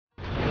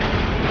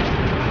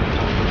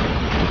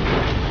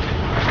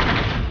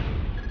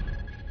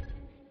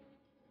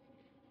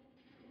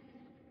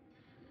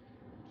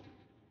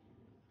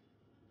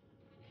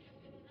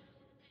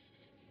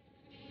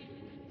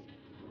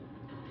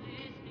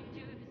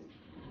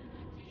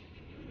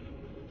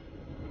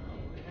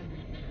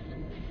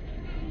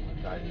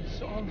excited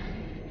song.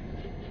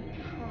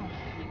 Oh.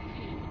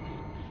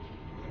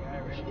 Hey,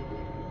 Irish, you know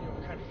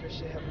what kind of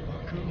fish they have in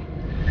Baku? What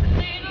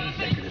do you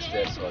think of this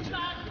there, Sergeant?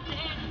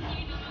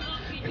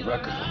 Hey,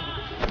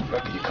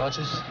 Rucker, you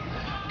conscious?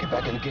 Get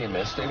back in the game,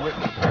 man. Stay with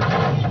me.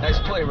 Nice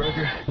play,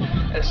 Rucker.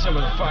 That's some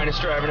of the finest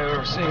driving I've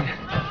ever seen.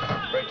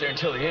 Right there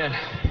until the end.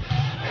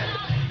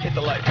 Hit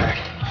the light back.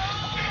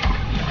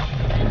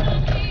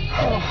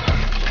 Oh.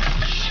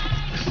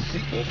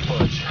 Seat won't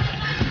budge.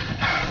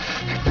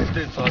 That's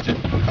it,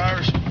 Sergeant.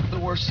 Irish, the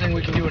worst thing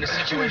we can do in a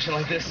situation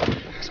like this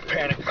is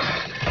panic.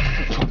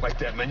 Don't talk like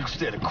that, man. You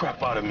scare the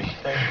crap out of me.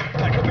 Hey,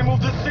 help me move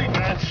this seat,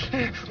 man.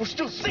 We're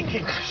still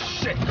sinking.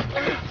 Shit.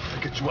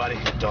 I'll get you out of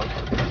here, Doug.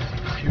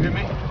 You hear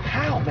me?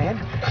 How, man?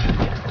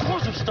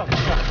 Explosive stuff is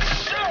coming.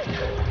 Shit!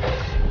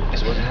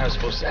 This wasn't how it was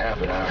supposed to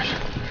happen, Irish.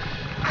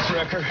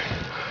 Wrecker,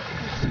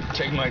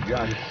 take my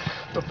gun.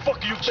 The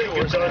fuck are you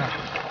thinking, Doug?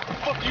 The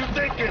fuck are you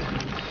thinking?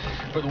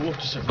 For the wolf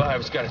to survive,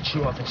 it's got to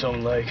chew off its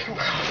own leg.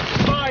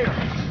 Fire!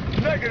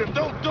 Negative,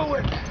 don't do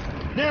it!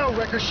 Now,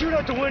 Wrecker, shoot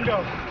out the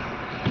window.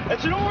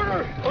 That's an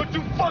order! Don't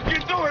you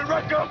fucking do it,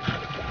 Wrecker!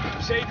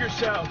 Save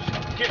yourselves.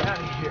 Get out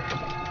of here.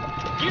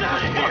 Get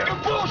out of here!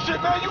 Fucking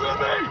bullshit, man, you hear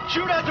me?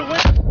 Shoot out the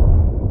window!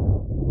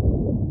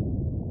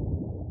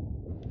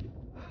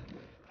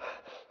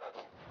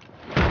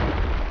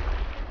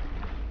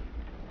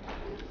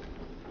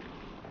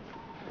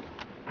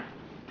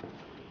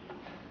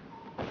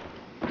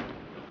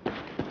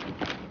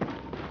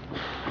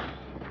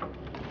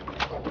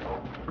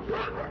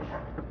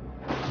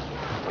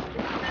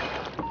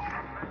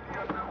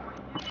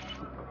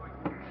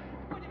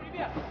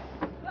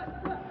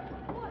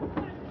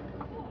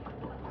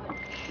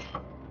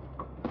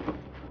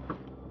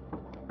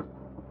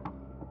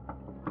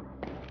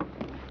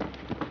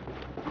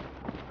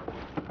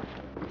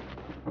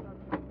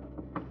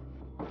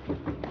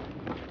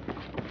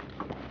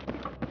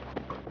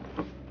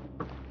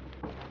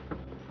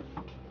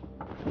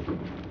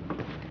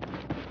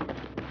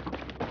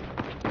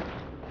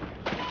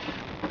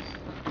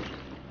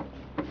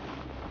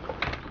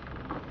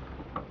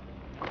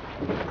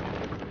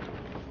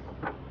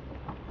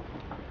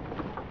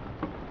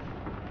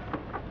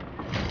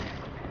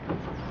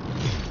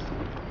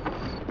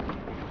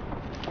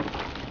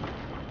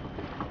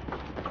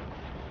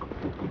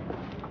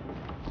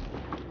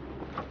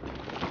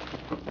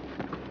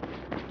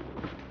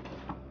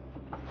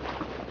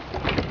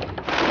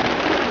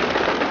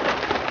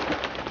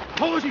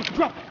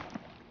 Drop!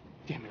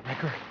 Damn it,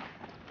 Wrecker.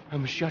 I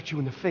almost shot you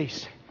in the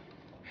face.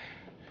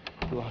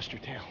 You lost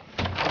your tail.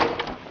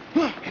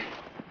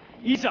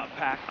 Ease up,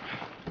 Pac.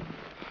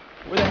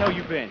 Where the hell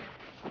you been?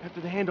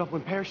 After the handoff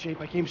went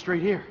pear-shaped, I came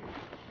straight here.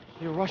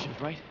 They were Russians,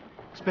 right?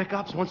 Spec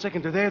ops, 1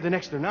 second they're there, the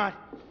next they're not.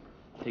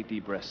 Take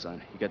deep breaths,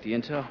 son. You got the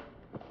intel?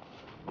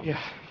 Yeah,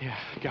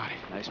 got it.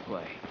 Nice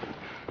play.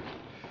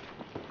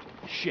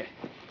 Shit.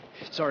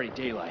 It's already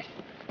daylight.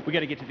 We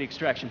gotta get to the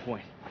extraction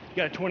point. You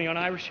got a 20 on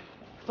Irish?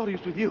 I thought he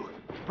was with you.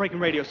 Breaking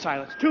radio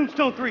silence.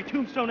 Tombstone 3,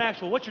 Tombstone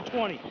Actual. What's your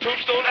 20?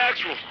 Tombstone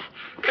Actual.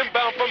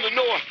 Inbound from the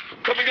north.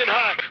 Coming in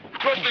hot.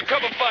 Requesting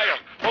cover fire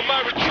on my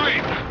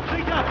retreat.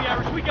 Stay copy,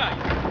 Irish. We got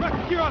you.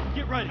 Record, gear up and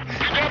get ready. You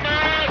got my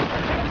ass?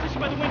 Take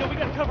position by the window. We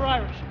gotta cover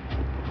Irish.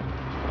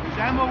 There's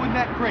ammo in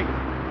that crate.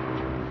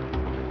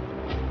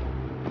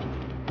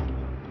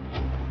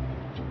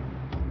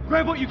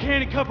 Grab what you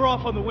can and cover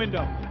off on the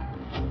window.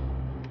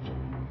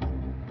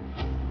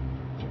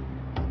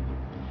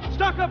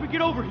 Stock up and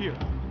get over here.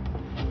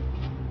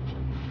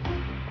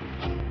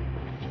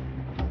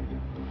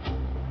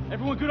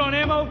 Everyone good on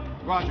ammo?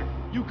 Roger.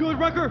 You good,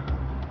 Rucker?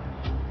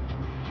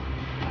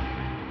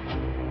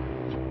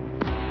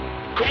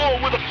 Come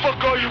on, where the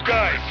fuck are you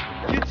guys?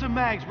 Get some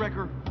mags,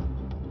 Wrecker.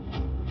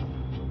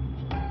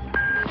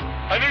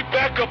 I need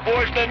backup,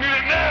 boys, and I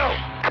need it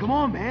now! Come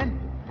on, man.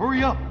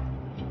 Hurry up.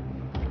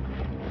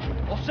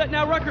 All set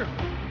now, Rucker?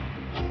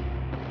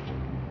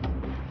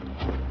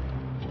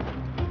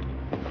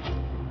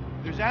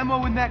 There's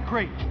ammo in that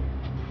crate.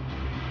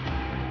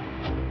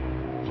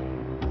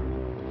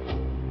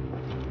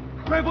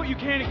 Grab what you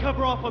can and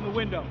cover off on the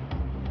window.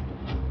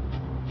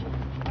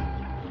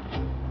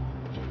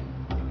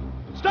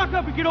 Stock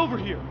up and get over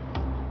here.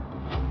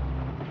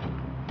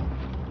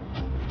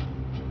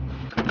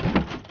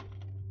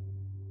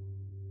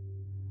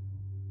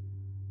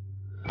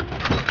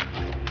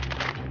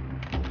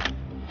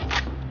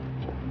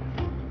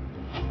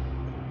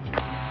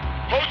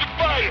 Hold your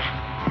fire!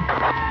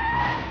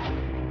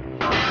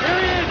 There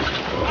he is!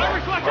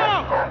 Irish, watch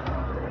out!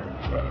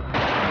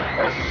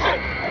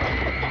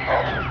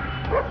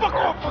 Fuck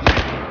off from me!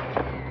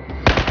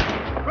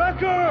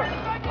 Rucker!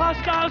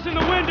 Hostiles in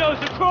the windows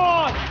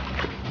across!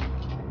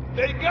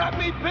 They got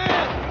me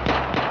pinned!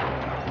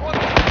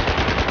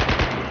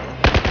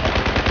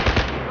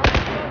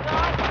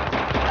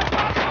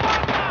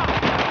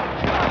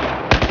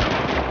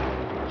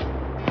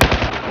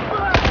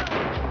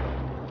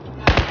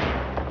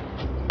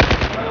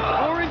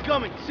 More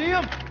incoming. See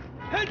him?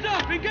 Heads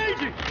up!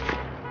 Engaging!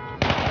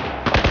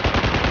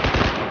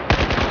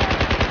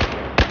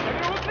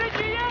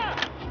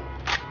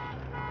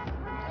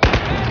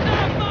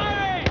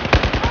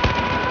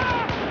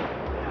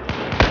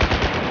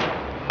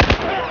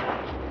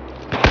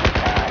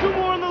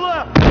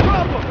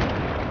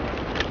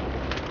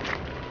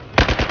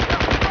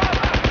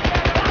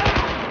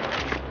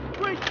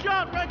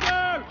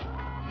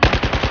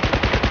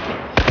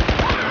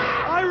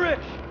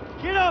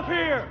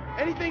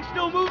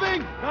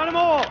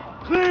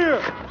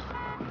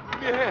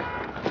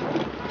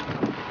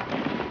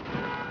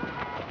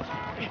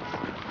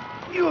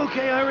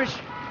 okay, Irish?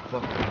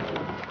 Fuck.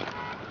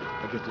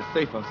 I guess it's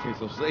safe. I'll stay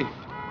so safe.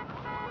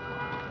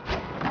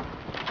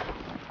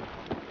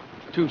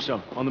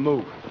 Tombstone, on the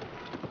move.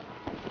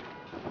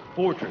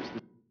 Fortress.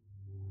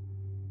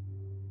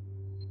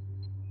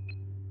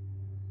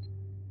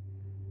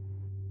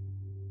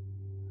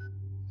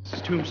 This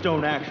is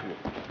Tombstone Actual.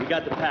 We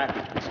got the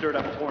package. We stirred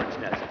up a hornet's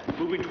nest.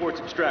 Moving towards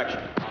extraction.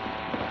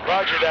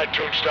 Roger that,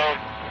 Tombstone.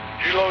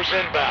 Helo's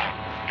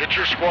inbound. Get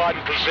your squad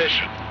in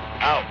position.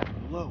 Out.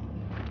 Low,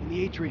 in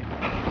the atrium.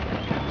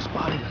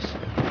 Spotted us.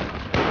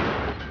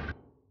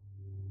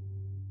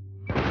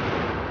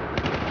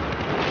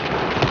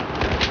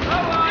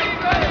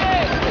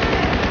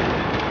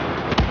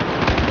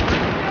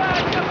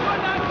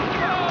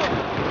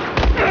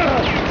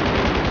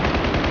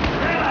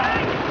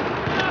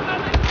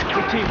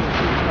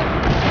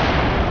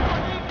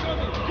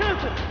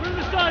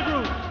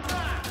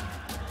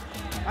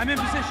 I'm in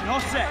position,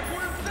 all set.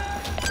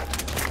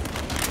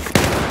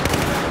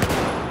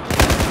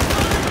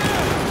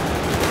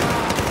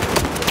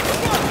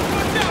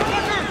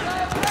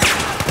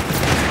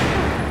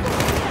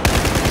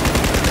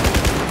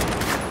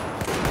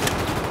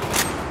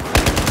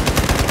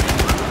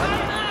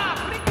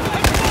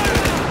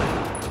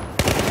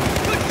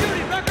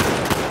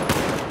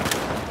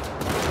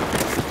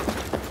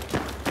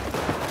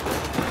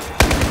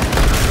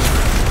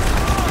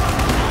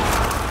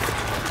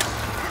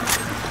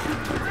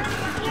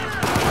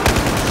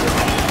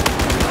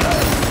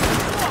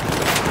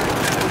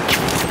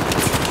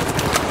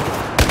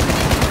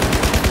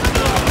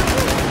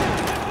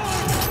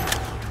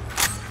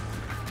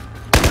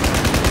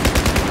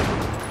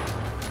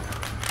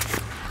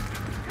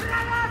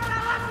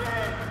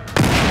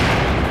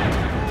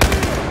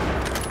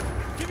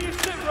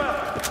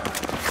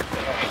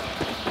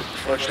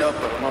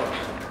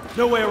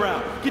 No way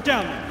around. Get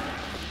down there.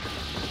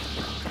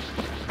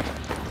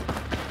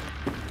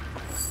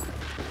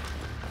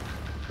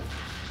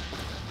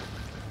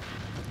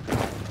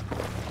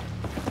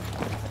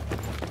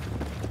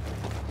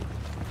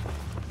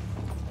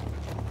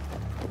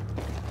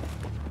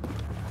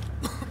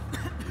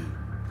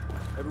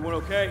 Everyone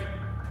okay?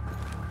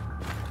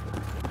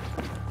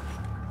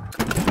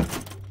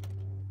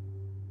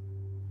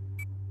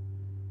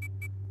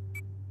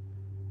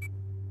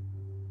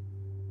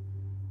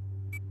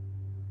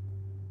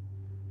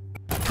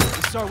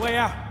 This is our way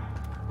out.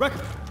 Wrecker,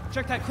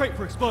 check that crate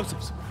for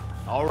explosives.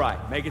 All right,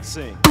 make it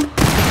sing.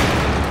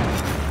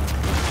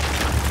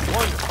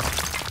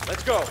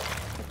 Let's go.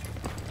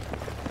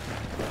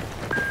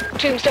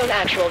 Tombstone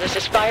Actual, this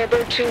is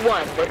Firebird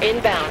 2-1. We're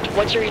inbound.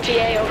 What's your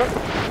ETA, over?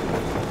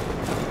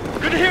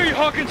 Good to hear you,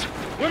 Hawkins.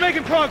 We're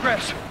making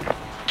progress.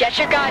 Get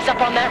your guys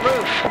up on that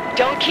roof.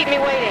 Don't keep me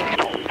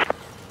waiting.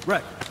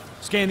 Wreck,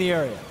 scan the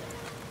area.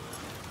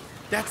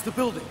 That's the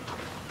building.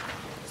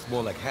 It's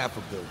more like half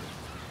a building.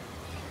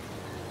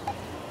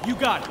 You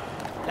got it.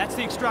 That's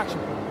the extraction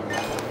point.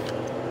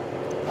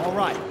 All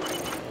right.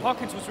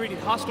 Hawkins was reading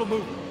hostile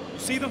movement. You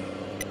see them?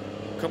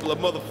 Couple of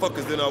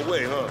motherfuckers in our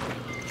way, huh?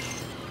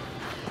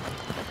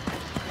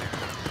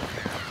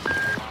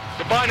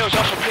 The binos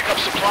also pick up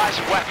supplies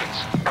and weapons.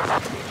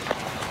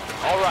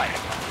 All right.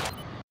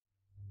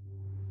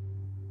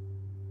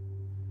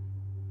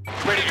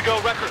 Ready to go,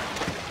 Wrecker?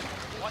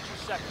 Watch your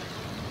sector.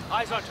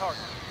 Eyes on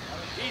target.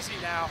 Easy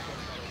now.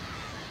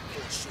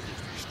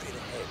 Straight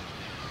ahead.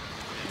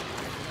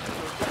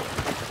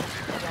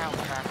 Down,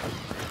 Cap.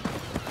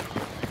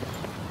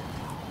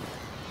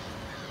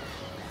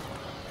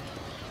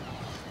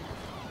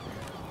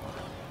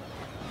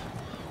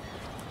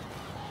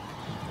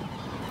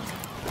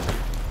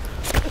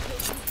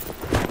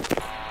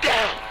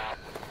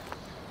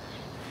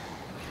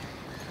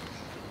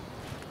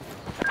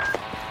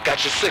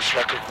 Got your 6,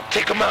 Wrecker.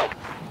 Take him out.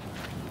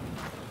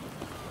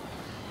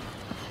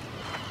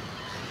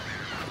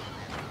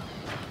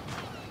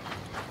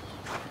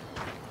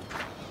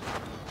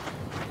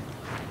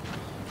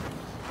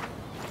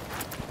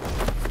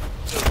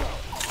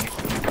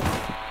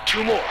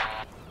 Two more.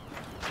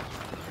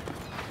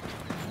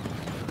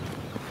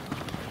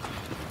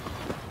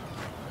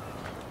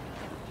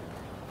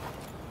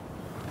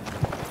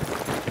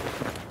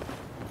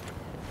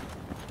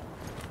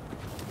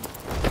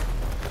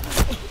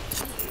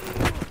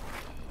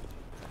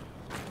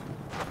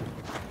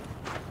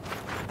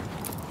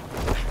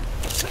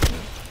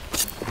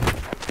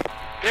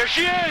 There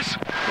she is!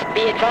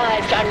 Be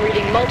advised, I'm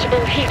reading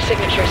multiple heat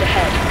signatures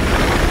ahead.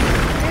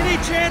 Any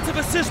chance of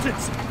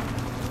assistance?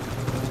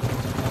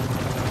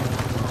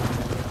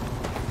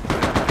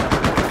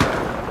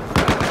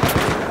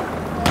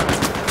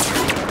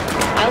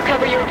 I'll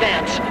cover your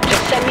advance.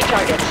 Just send me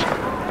targets.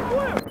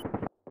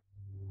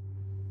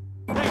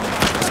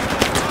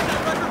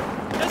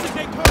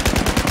 Designate target.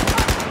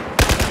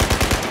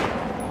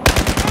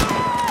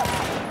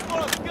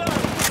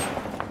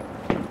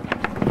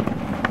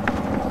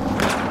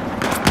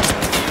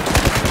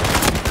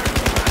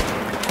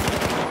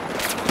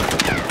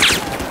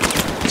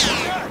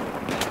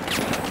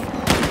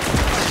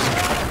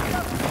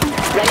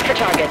 Ready for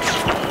targets.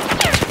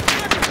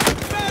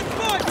 Bad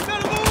spot! You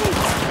gotta move!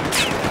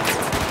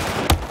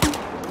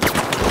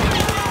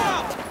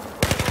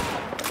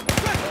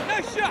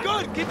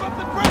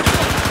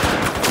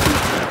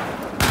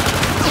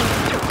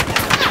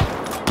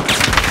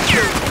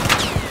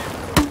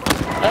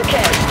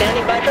 Okay,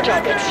 standing by for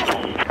targets.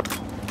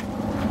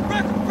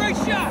 Great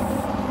shot!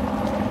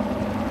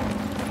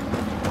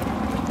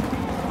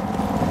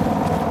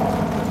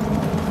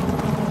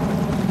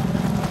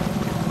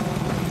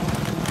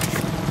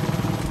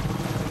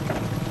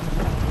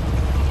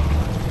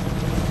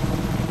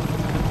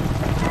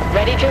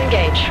 Ready to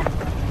engage.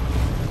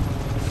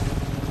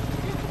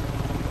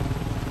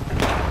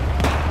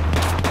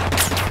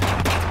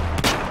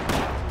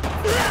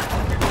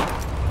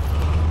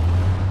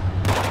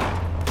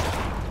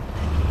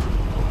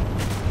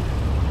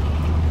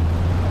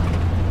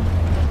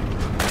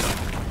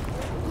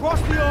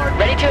 Cross the yard!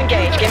 Ready to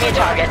engage. Give me a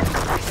target.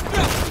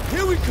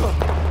 Here we come!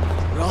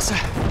 We're all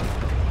set.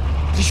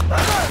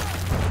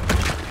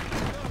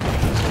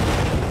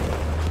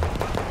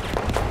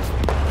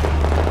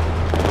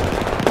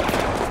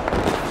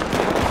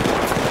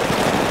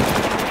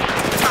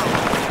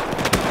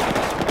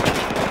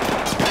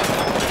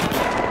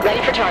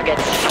 Ready for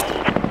targets.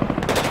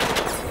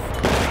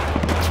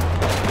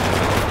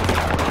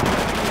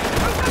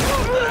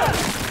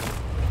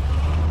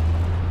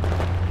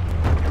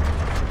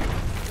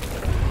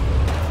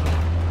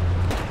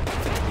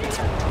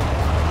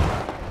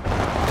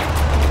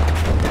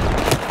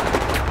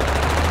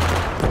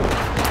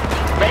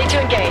 Ready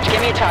to engage.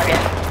 Give me a target.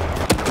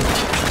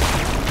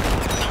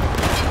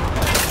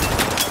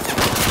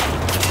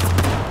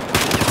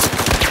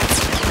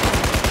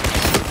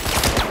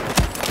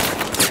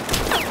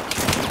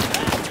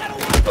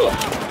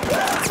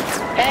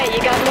 Hey,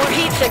 you got more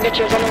heat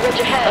signatures on the ridge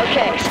ahead.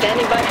 Okay,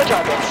 standing by for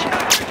targets.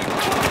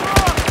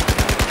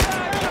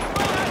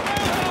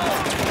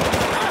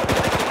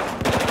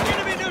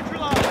 Enemy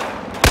neutralized!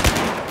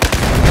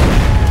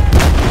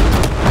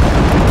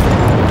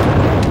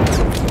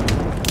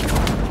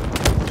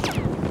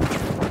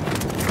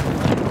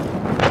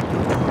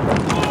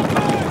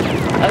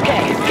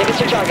 Okay, give us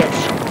your targets.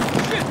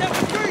 Shit, that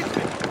was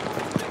crazy!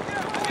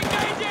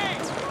 Engaging!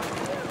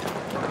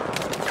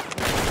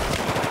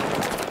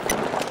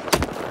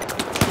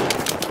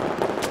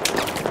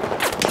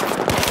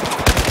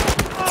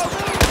 Oh,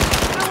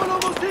 that one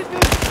almost hit me!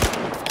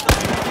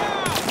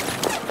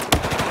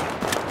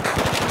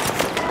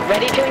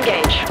 Ready to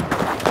engage.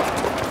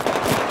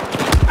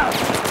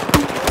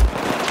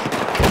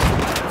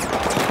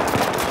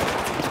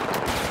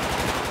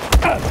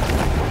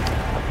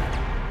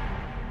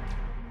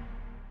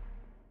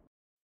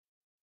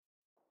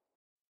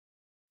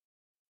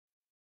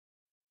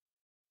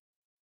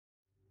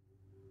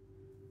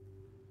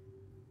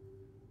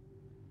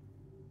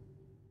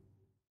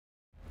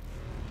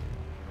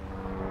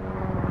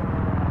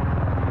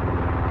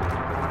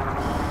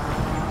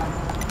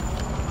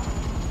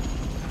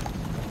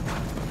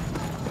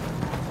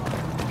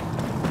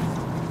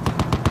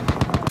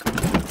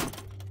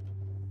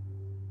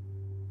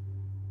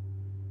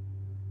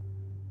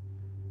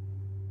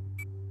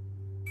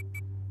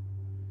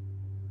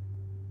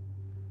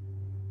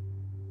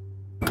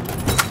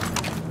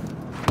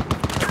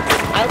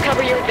 I'll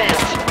cover your advance.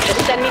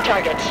 Just send me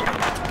targets.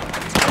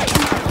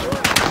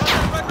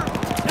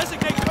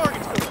 Designate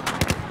targets for them.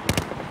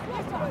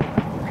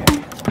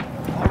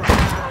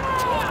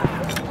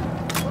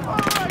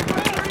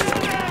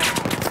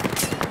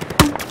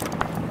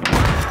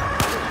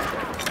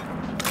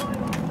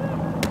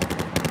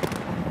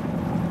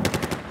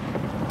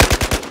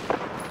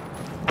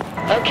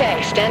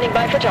 Okay, standing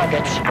by for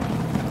targets.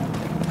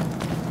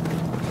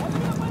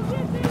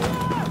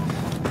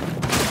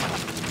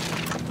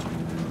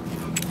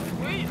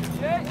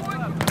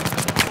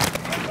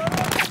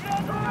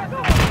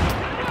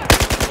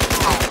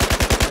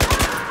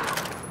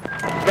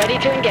 Ready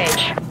to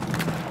engage.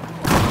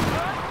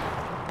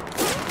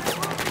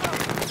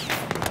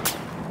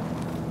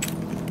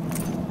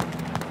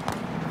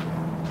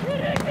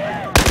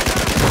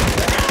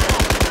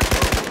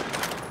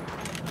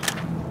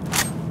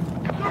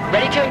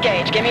 Ready to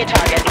engage. Give me a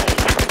target.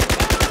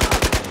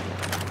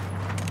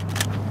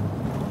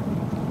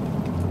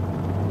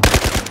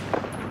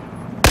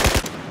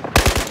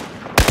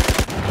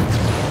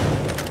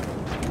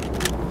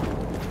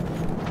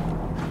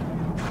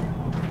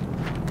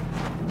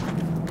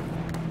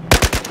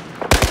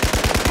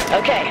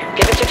 Okay,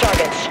 give us your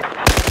targets.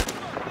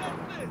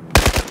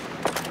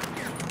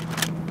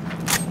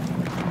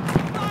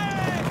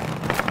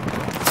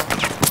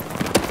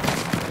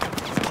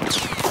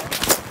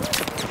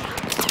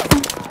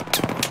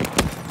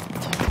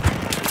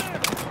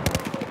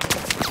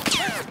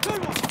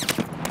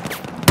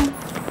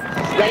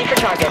 Ready for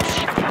targets.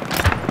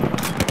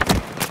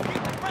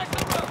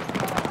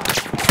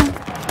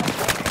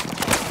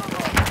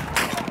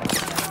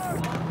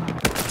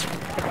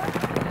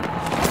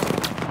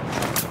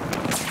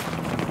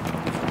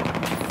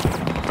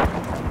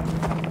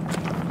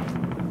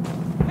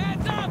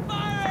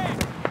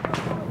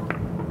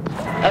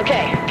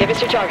 Okay, give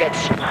us your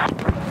targets.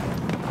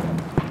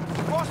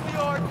 Cross the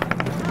yard.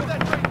 Through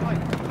that drain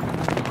pipe.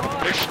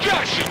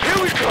 Extraction, here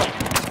we come!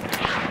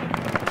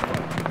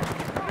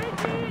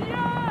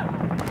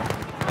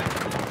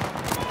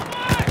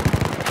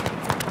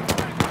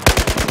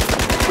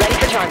 Ready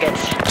for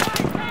targets.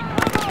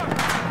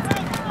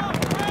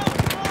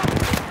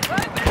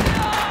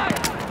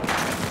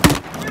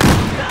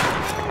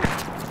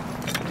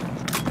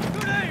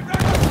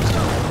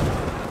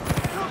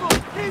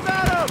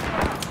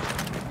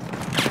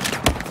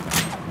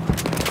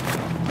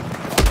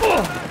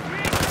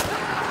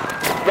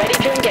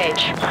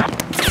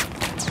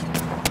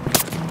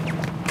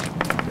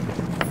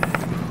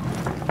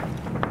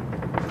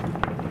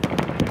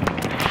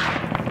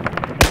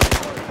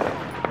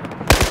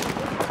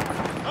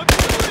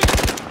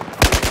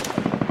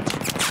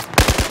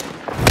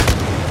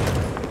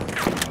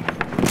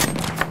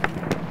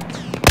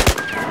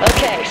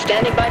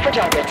 standing by for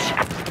targets.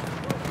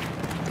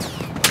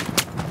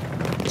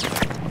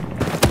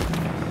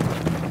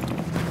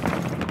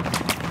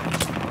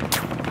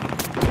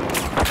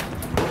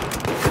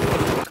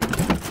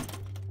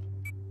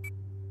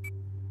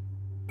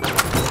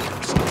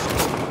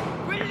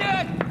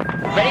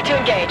 Ready to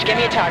engage. Give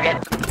me a target.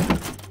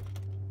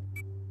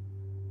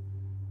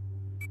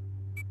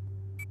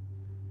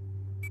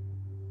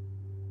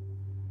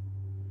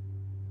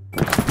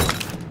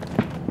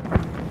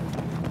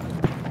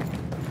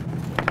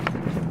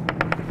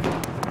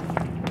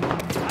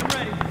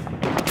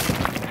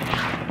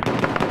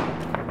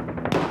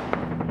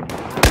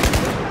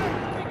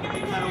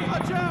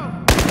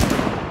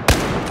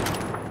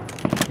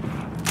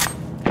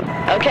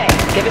 Okay,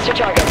 give us your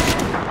targets.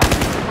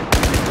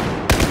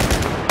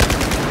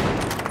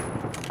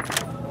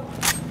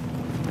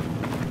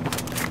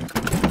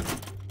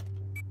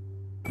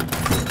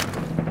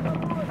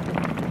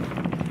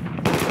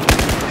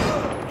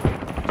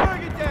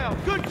 Target down!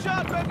 Good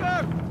shot,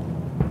 Becker!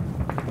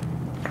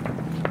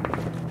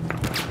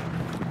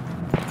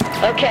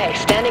 Okay,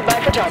 standing by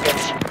for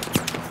targets.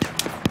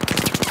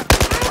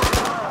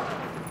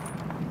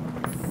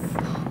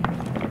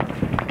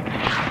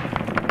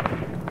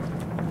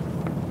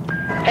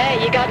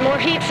 Hey, you got more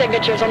heat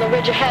signatures on the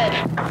ridge ahead.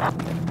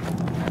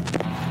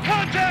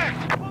 Contact!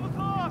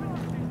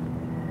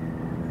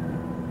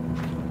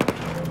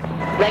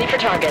 Ready for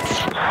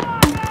targets.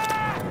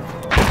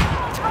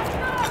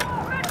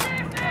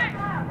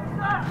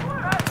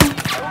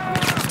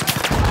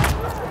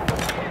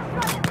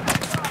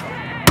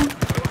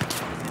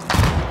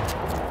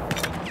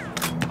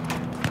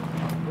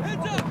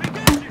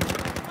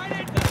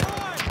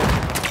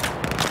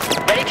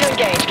 Ready to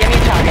engage. Give me a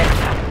target.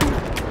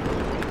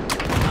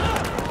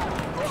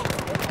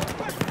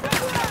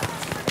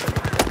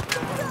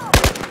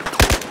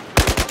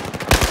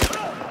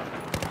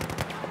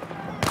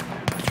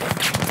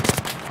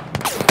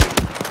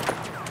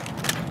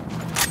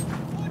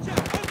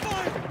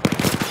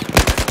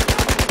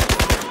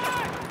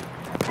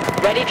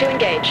 Ready to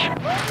engage.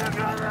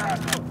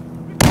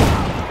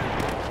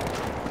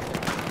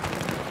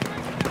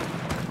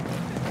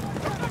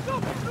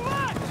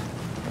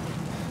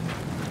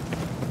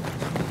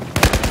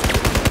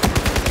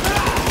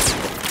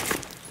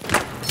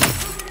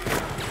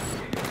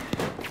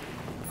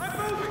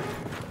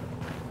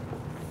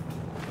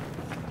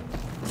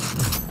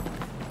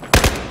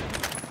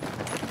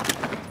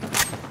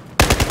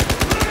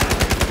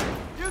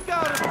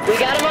 We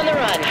got him on the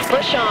run.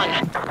 Push on.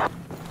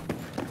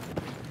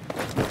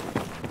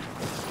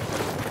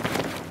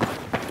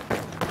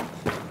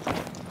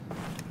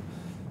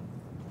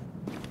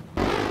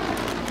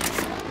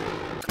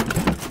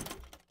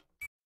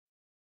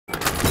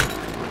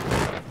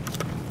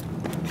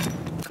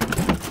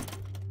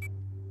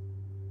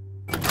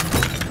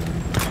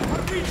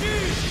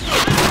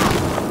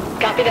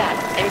 Copy that.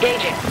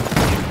 Engaging.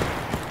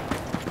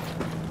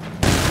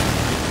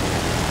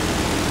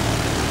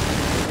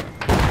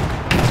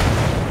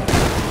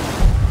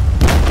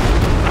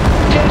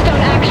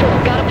 Tombstone actual.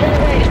 Gotta pull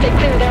away to stay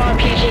clear of their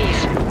RPGs.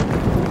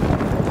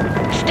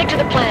 Stick to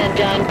the plan,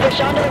 Dunn. Push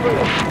onto the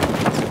roof.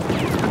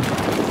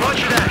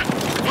 Roger that.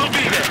 We'll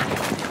be there.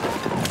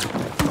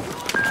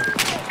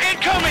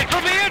 Incoming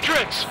from the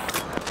entrance!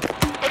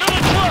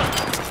 Another truck!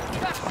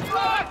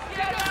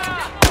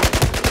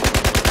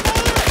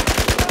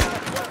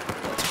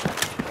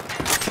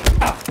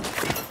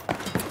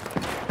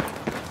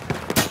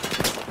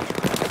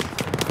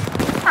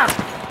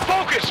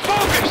 Focus!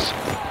 Focus!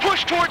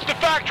 Push towards the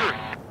factory!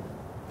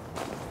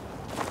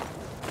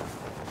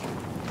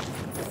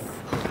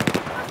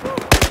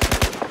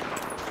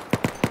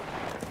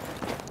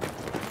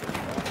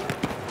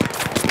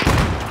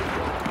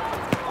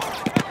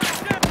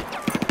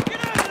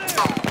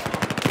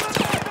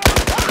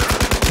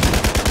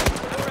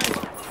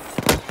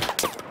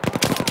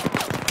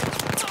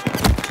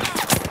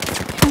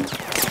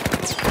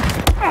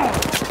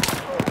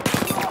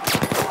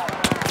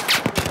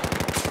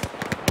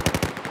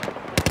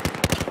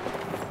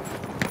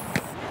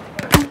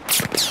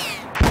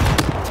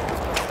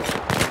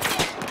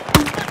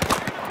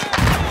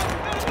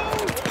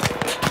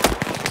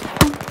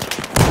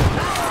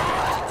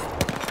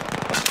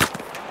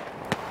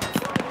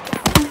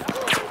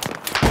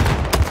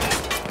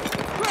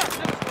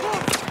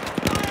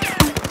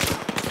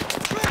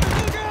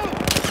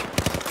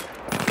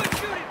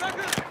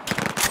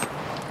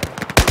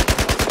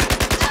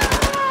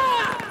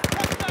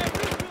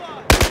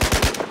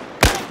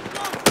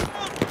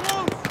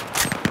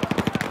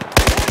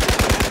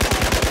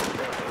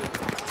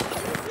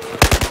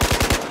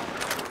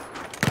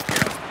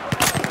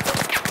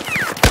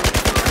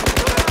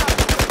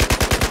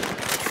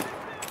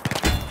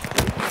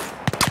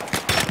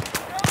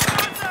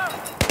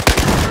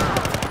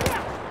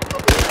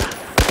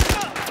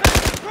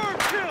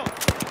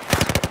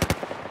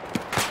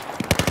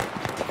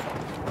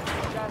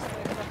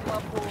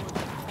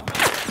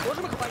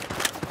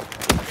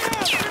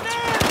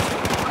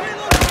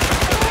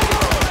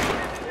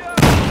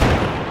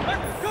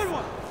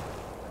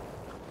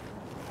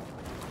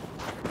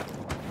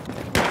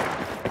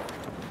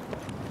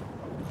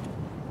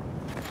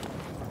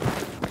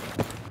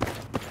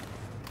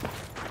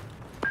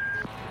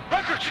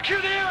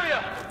 secure the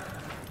area!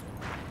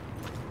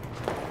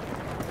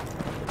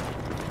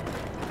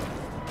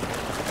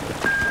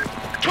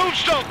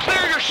 Tombstone,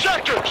 clear your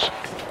sectors!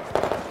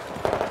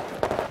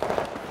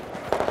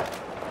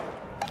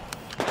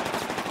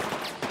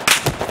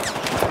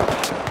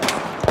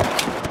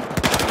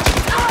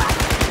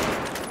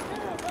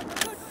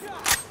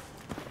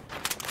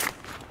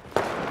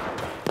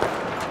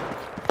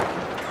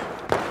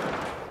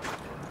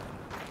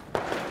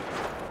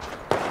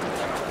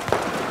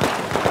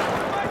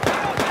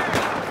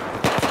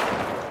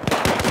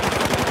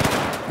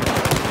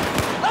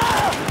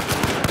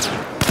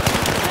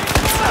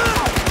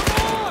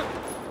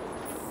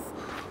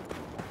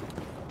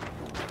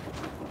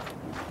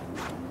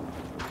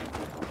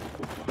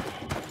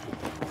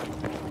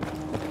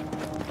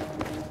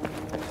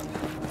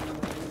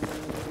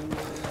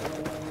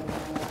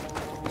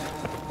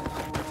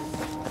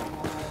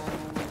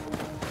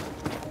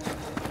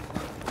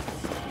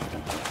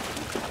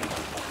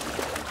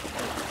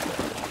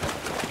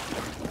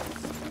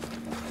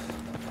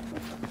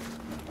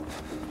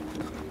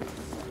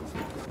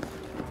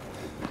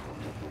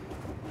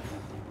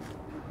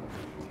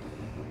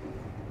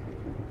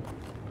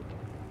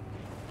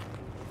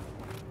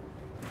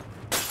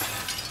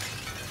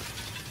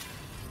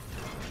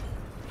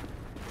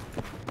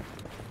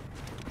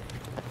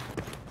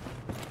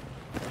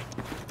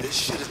 This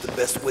shit is the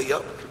best way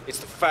up. It's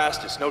the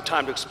fastest. No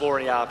time to explore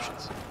any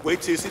options.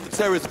 Wait till you see the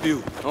terrace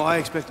view. Oh, I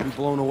expect to be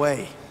blown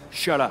away.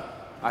 Shut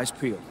up. Eyes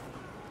peeled.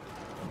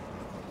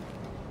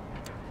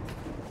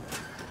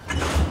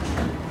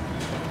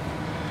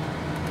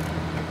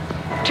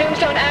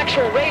 Tombstone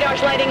actual,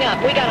 radar's lighting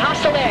up. We got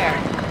hostile air.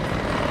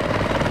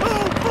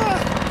 Oh,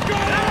 fuck!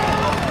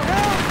 Help!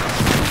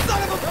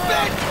 Son of a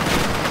bitch!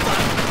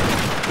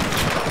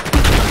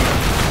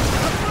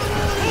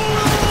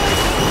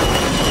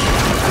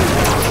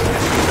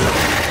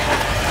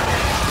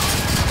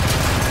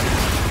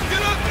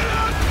 Get up! Get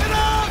up! Get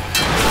up!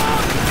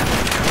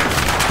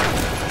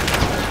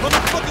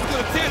 Motherfucker's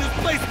gonna tear this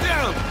place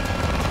down!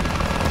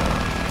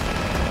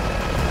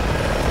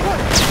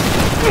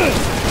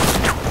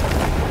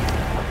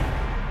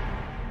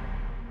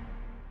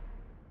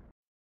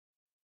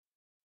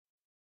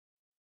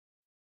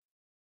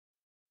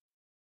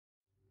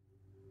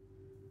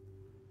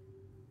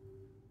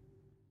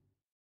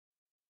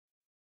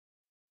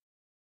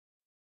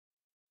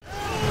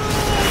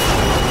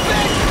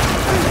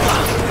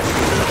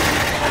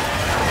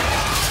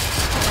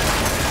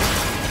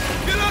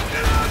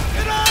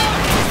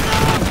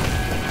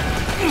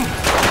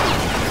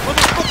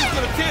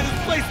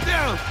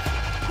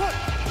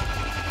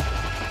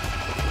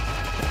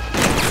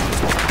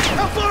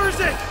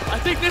 I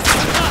think this is the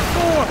top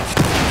floor!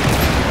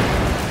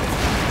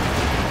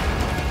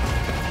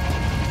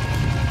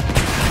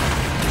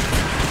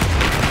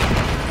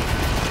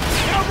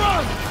 Now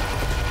run!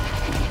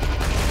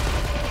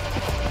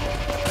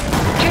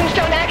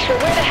 Tombstone actual,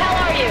 where the hell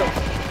are you?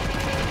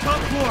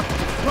 Top floor!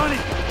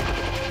 Running!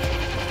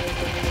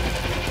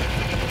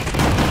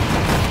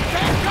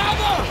 Take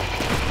cover!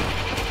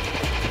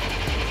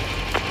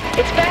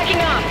 It's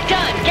backing off.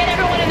 Done. Get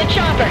everyone in the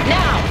chopper,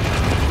 now!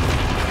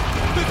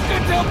 This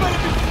intel better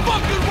be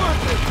fucking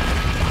worth it!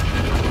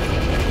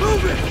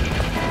 Move it!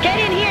 Get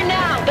in here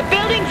now. The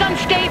building's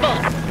unstable.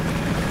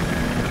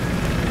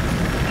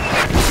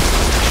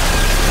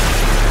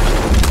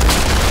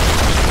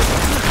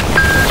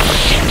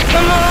 Shit,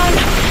 come on!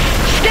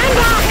 Stand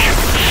back!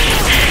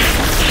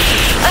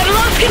 I've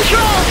lost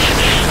control!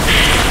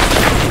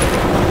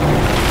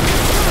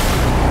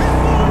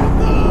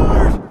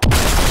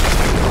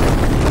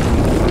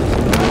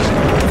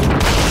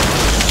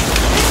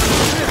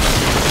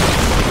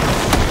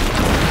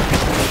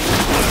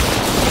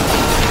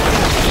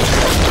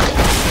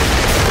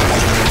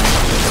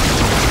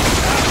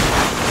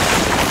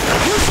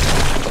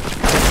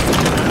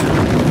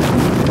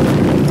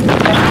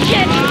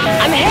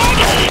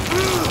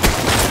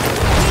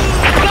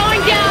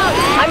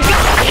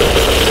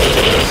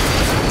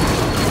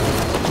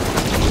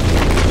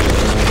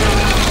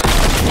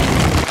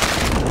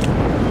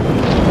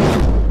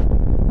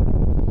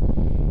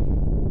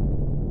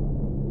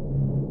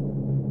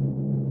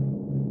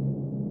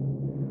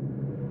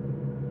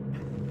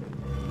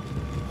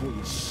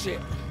 Holy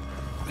shit.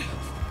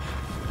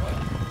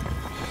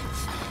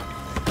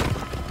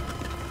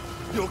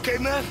 You okay,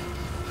 man?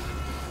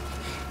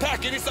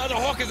 Pack it inside the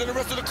Hawkins and the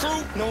rest of the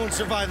crew? No one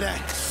survived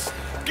that.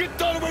 Get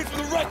done away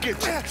from the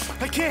wreckage!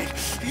 I can't.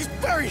 He's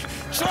buried.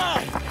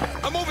 Try!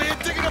 I'm over here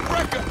digging up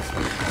records!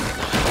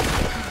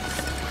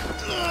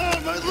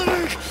 My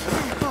leg.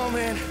 Oh,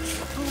 man.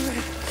 Oh,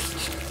 man.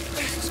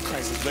 Jesus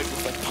Christ, his leg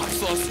looks like pop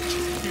sausage.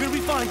 You're gonna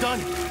be fine, Don.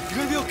 You're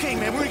gonna be okay,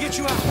 man. We're gonna get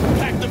you out.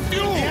 Pack the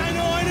fuel! Yeah,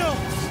 I know.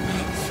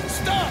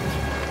 Stop!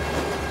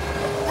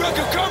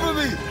 Wrecker, cover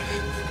me!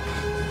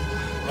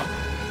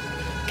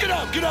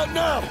 Get out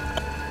now!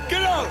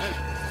 Get out!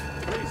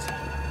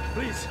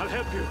 Please, I'll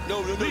help you.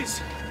 No,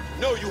 Please.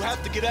 No, you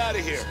have to get out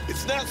of here.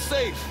 It's not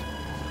safe.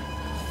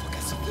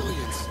 Fucking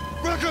civilians.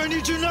 Wrecker, I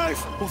need your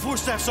knife. Well, 4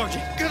 Staff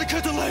Sergeant. Gotta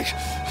cut the leg.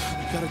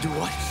 Gotta do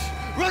what?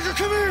 Rucker,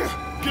 come here!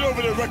 Get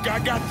over there, Rucker, I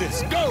got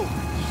this. Go!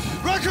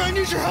 Rucker, I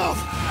need your help!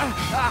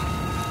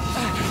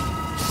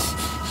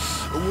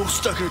 A wolf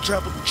stuck in a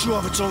trap will chew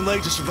off its own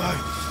leg to survive.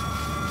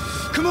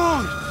 Come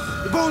on!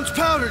 The bone's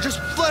powder, just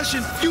flesh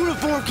and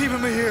uniform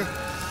keeping me here.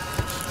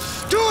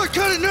 Do it!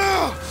 Cut it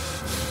now!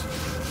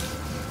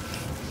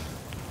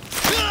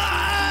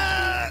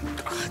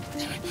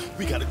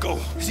 We gotta go.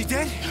 Is he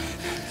dead?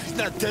 He's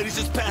not dead, he's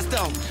just passed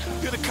out.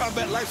 You're the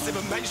combat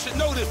lifesaver, man. You should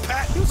know this,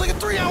 Pat. It was like a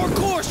 3-hour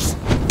course.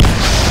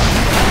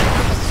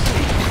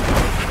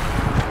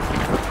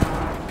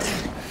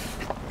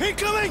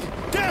 Incoming!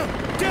 Down!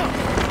 Down!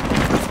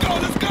 Let's go,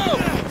 let's go!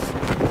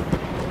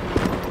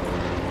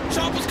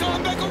 Chopper's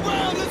coming back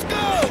around, let's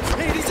go!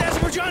 Hey, these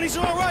Azerbaijanis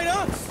are all right,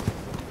 huh?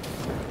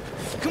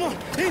 Come on,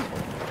 in!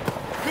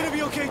 You're gonna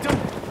be okay, Doug.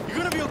 You're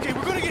gonna be okay.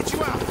 We're gonna get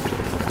you out.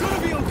 You're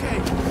gonna be okay.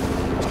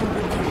 It's gonna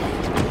be okay.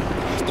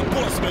 It's the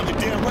boss, man. You're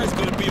damn right it's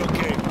gonna be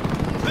okay.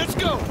 Let's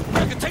go!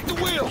 I can take the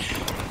wheel!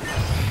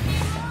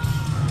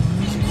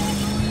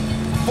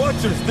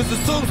 Fortress, this is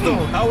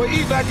Tombstone. Our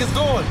evac is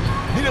gone.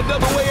 Need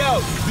another way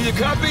out. Do you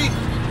copy?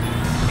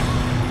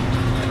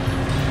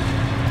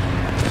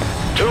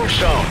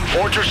 Tombstone,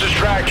 Fortress is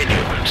tracking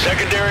you.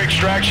 Secondary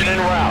extraction en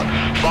route.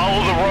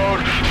 Follow the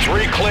road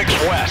 3 clicks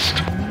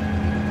west.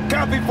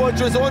 Copy,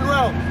 Fortress, en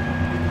route.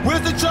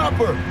 Where's the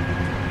chopper?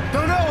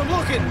 Don't know, I'm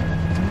looking.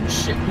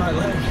 Shit, my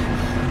leg.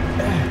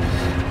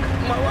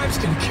 My wife's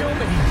gonna kill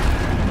me.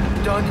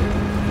 Doug,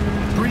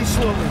 breathe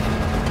slowly.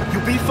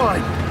 You'll be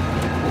fine.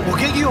 We'll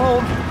get you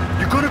home.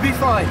 You're gonna be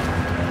fine.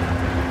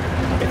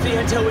 If the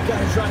intel we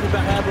got is right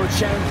about Admiral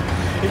Chang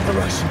and the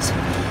Russians,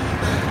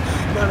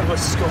 none of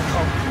us is going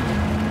home.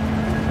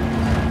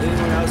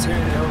 Anyone else here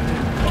in the open,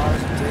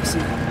 bars and Dixie?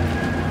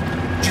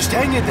 Just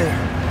hang in there.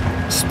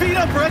 Speed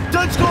up, Brett.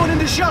 Doug's going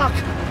into shock.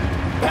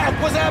 Pat,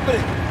 what's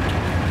happening?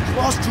 He's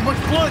lost too much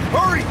blood.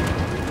 Hurry!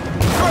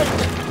 Great!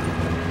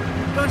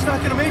 Doug's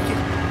not gonna make it.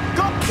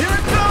 Go! Here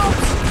it comes!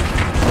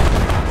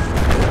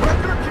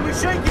 Rector, can we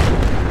shake it?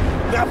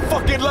 Not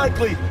fucking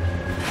likely.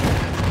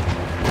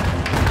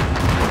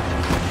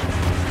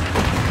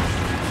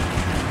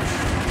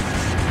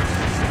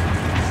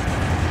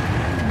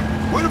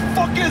 Where the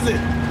fuck is it?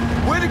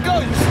 Where'd it go?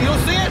 You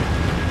don't see it?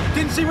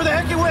 Didn't see where the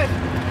heck it went.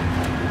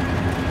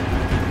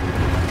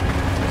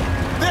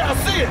 There, I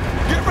see it.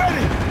 Get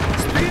ready.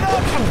 Speed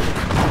up!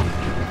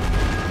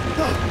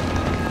 Oh,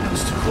 that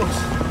was too close.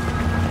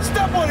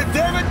 Step on it,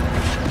 damn it.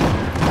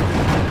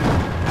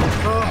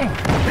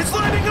 It's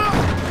lining up!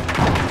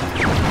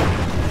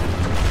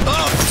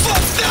 Oh,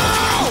 fuck no!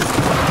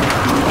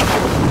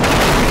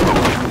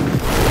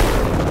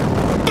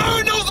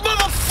 Burn those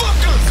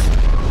motherfuckers!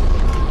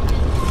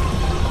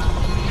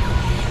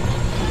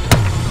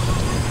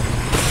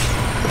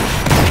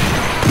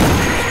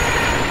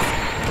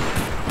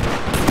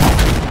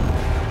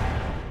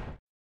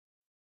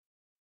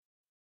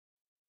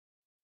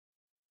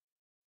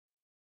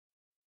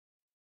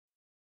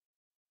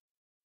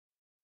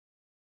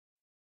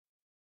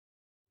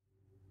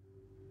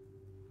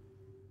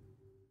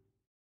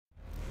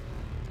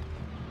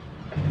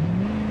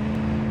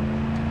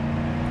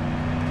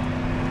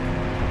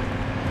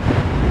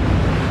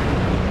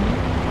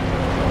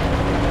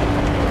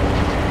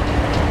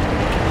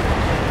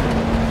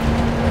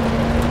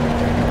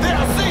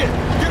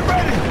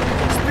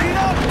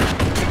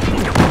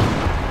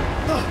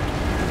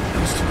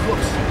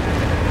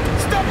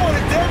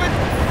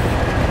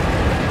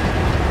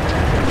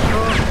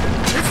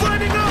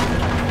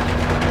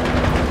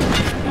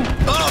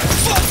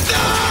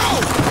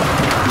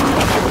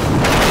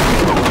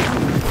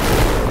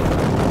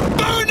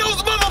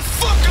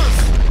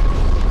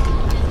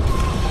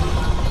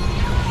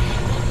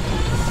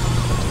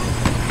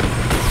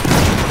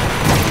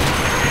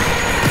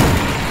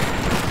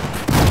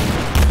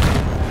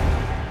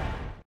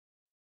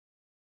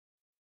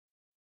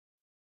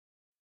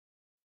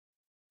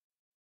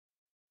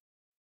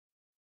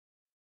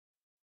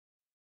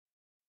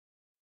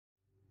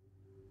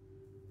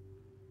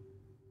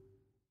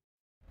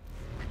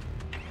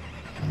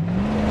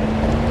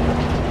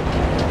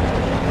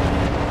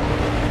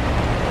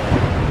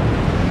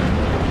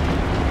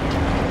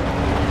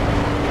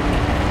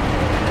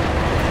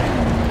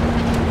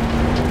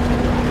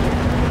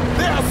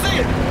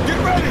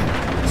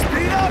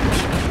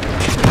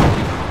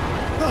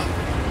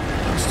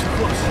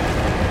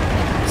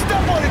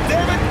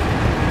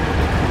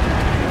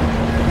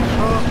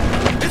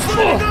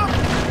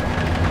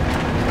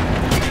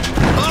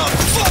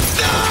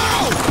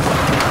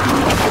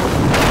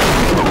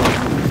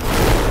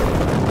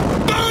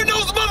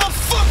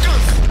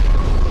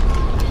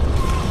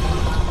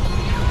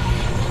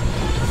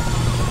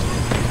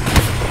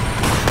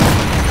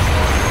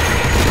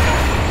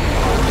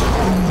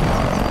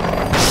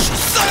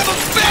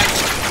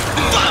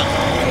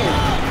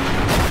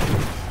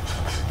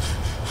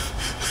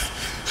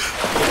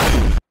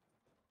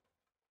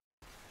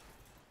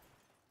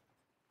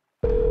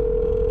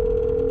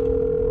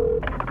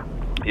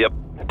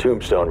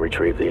 Tombstone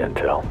retrieved the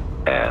intel.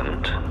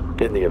 And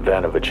in the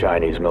event of a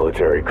Chinese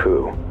military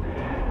coup,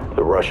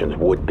 The Russians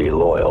would be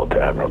loyal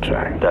to Admiral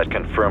Chang. That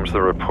confirms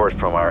the report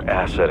from our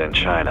asset in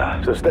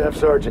China. So Staff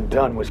Sergeant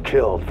Dunn was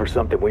killed for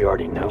something we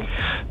already knew?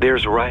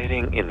 There's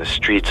rioting in the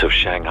streets of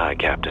Shanghai,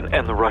 Captain,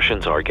 and the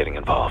Russians are getting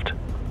involved.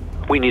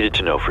 We needed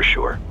to know for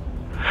sure.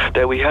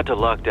 That we had to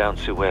lock down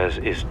Suez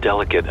is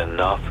delicate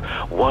enough.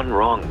 One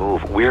wrong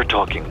move, we're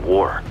talking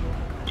war.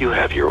 You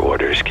have your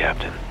orders,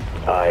 Captain.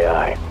 Aye,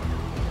 aye.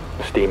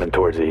 Steaming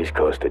towards the east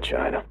coast of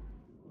China.